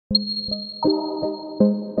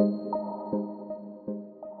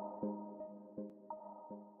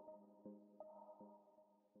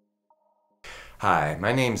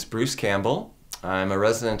my name's Bruce Campbell. I'm a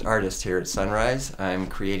resident artist here at Sunrise. I'm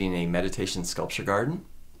creating a meditation sculpture garden,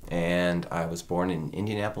 and I was born in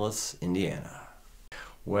Indianapolis, Indiana.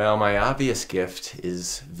 Well, my obvious gift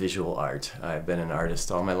is visual art. I've been an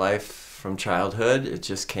artist all my life from childhood. It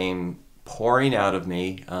just came pouring out of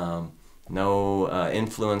me. No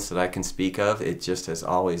influence that I can speak of. It just has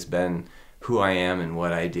always been who I am and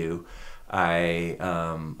what I do.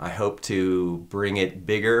 I hope to bring it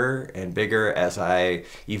bigger and bigger as I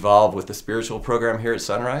evolve with the spiritual program here at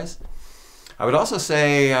Sunrise. I would also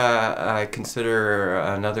say I consider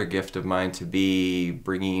another gift of mine to be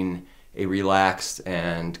bringing a relaxed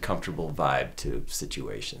and comfortable vibe to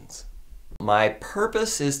situations. My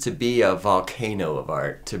purpose is to be a volcano of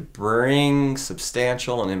art, to bring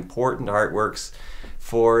substantial and important artworks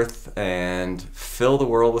forth and fill the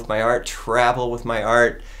world with my art, travel with my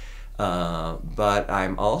art. But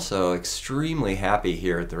I'm also extremely happy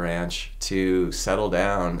here at the ranch to settle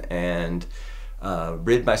down and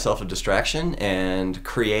rid myself of distraction and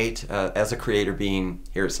create as a creator being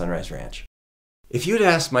here at Sunrise Ranch. If you'd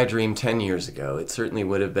asked my dream 10 years ago, it certainly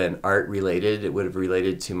would have been art related. It would have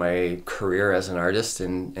related to my career as an artist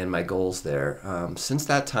and my goals there. Since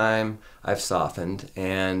that time, I've softened,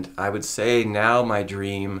 and I would say now my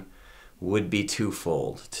dream would be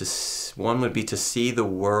twofold. One would be to see the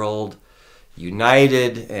world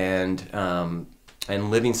united and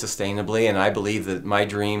living sustainably, and I believe that my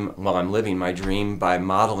dream, well, I'm living my dream by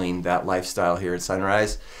modeling that lifestyle here at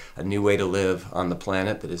Sunrise, a new way to live on the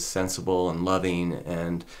planet that is sensible and loving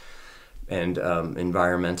and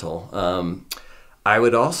environmental. I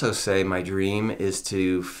would also say my dream is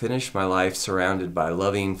to finish my life surrounded by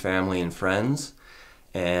loving family and friends,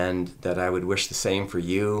 and that I would wish the same for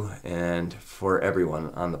you and for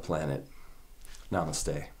everyone on the planet.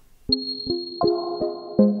 Namaste.